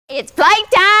It's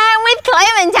playtime with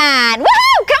Clementine!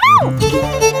 Woohoo! Come on!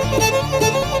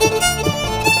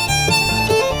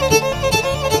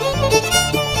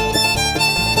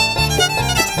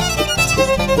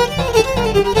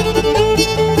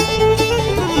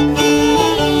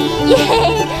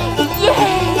 Yay!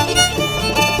 Yay!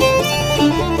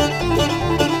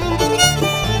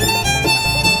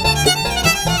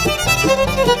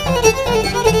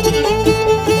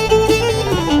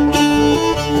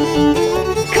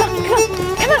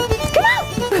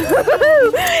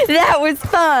 That was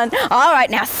fun. All right,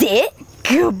 now sit.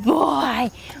 Good boy.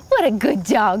 What a good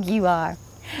dog you are.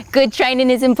 Good training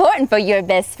is important for your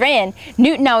best friend.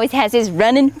 Newton always has his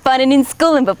running, funning, and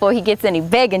schooling before he gets any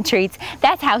begging treats.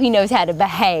 That's how he knows how to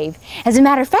behave. As a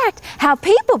matter of fact, how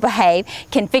people behave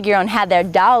can figure on how their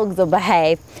dogs will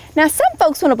behave. Now, some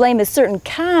folks want to blame a certain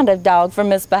kind of dog for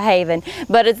misbehaving,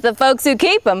 but it's the folks who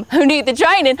keep them who need the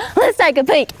training. Let's take a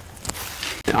peek.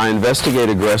 I investigate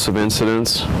aggressive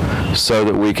incidents so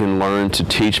that we can learn to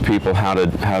teach people how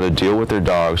to deal with their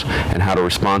dogs and how to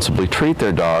responsibly treat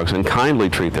their dogs and kindly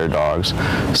treat their dogs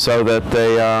so that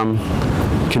they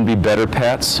can be better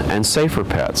pets and safer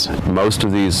pets. Most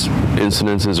of these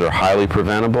incidences are highly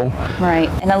preventable. Right.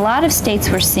 And a lot of states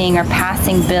we're seeing are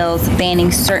passing bills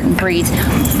banning certain breeds.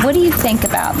 What do you think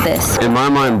about this? In my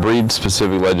mind,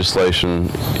 breed-specific legislation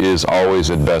is always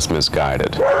at best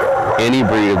misguided. Any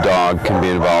breed of dog can be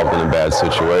involved in a bad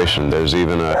situation. There's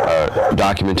even a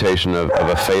documentation of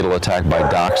a fatal attack by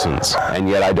dachshunds. And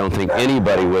yet I don't think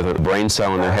anybody with a brain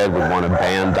cell in their head would want to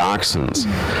ban dachshunds.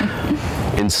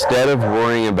 Instead of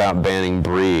worrying about banning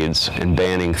breeds and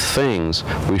banning things,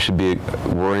 we should be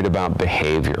worried about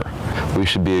behavior. We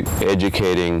should be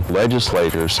educating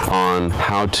legislators on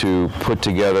how to put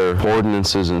together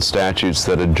ordinances and statutes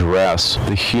that address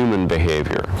the human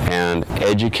behavior and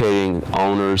educating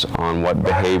owners on what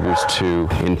behaviors to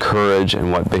encourage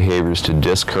and what behaviors to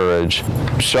discourage.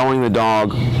 Showing the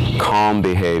dog calm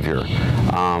behavior.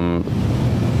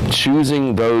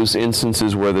 Choosing those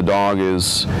instances where the dog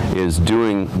is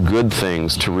doing good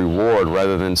things to reward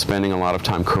rather than spending a lot of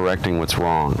time correcting what's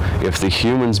wrong. If the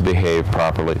humans behave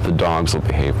properly, the dogs will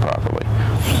behave properly.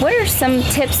 What are some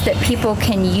tips that people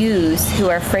can use who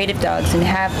are afraid of dogs and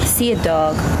see a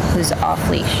dog who's off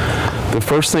leash? The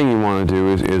first thing you want to do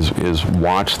is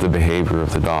watch the behavior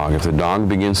of the dog. If the dog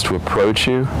begins to approach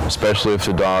you, especially if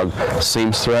the dog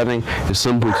seems threatening, is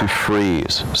simply to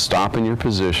freeze. Stop in your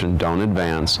position, don't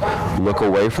advance, look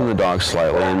away from the dog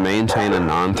slightly, and maintain a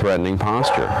non-threatening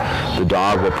posture. The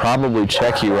dog will probably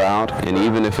check you out, and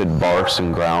even if it barks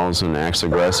and growls and acts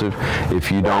aggressive,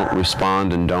 if you don't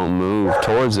respond and don't move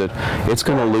towards it, it's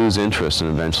going to lose interest and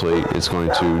eventually it's going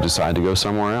to decide to go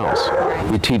somewhere else.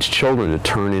 We teach children to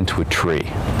turn into a tree.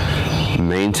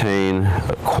 Maintain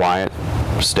a quiet,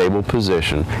 stable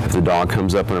position. If the dog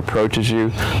comes up and approaches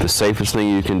you, the safest thing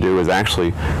you can do is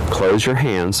actually close your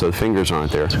hands so the fingers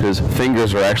aren't there, because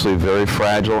fingers are actually very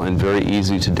fragile and very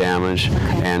easy to damage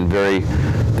and they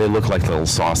look like little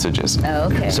sausages. Oh,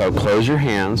 okay. So close your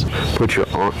hands, put your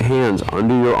hands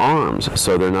under your arms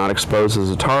so they're not exposed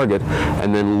as a target,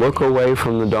 and then look away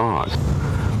from the dog.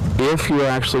 If you're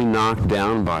actually knocked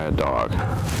down by a dog,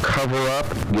 cover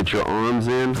up, get your arms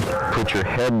in, put your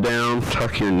head down,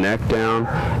 tuck your neck down,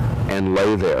 and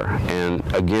lay there. And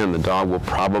again, the dog will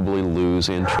probably lose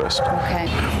interest. Okay.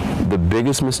 The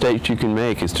biggest mistake you can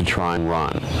make is to try and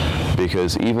run,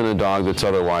 because even a dog that's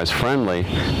otherwise friendly,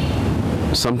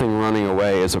 something running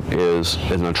away is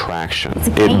an attraction. It's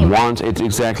a game.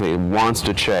 It wants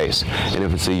to chase. And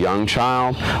if it's a young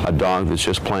child, a dog that's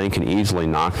just playing can easily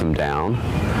knock them down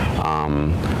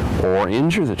or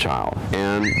injure the child.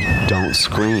 And don't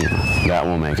scream. That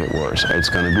will make it worse. It's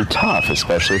going to be tough,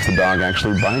 especially if the dog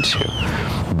actually bites you.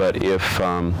 But if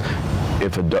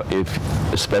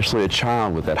especially a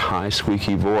child with that high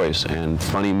squeaky voice and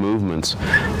funny movements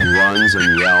runs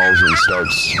and yells and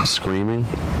starts screaming,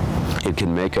 it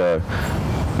can make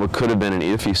what could have been an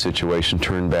iffy situation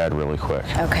turn bad really quick.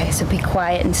 Okay, so be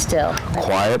quiet and still.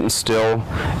 Quiet and still,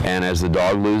 and as the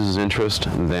dog loses interest,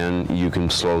 then you can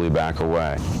slowly back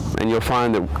away. And you'll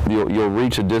find that you'll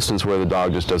reach a distance where the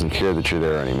dog just doesn't care that you're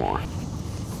there anymore.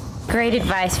 Great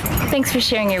advice. Thanks for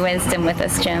sharing your wisdom with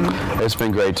us, Jim. It's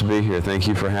been great to be here. Thank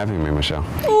you for having me, Michelle.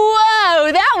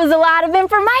 Whoa, that was a lot of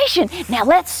information. Now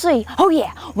let's see. Oh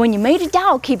yeah, when you meet a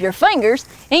dog, keep your fingers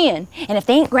in. And if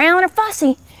they ain't growling or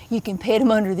fussy, you can pet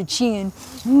them under the chin.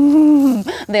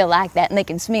 They'll like that and they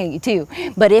can smell you too.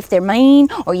 But if they're mean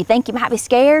or you think you might be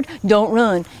scared, don't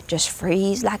run. Just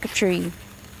freeze like a tree.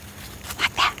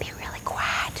 Like that, be really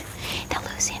quiet. They'll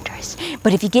lose interest.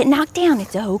 But if you get knocked down,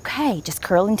 it's okay. Just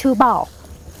curl into a ball.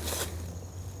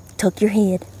 Tuck your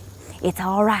head. it's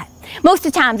all right. Most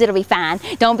of the times it'll be fine.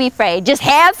 Don't be afraid. Just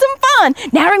have some fun.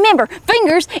 Now remember,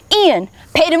 fingers in.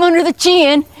 Pet him under the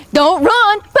chin. Don't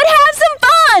run, but have some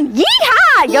fun.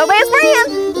 Yee-haw! Go best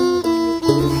friend.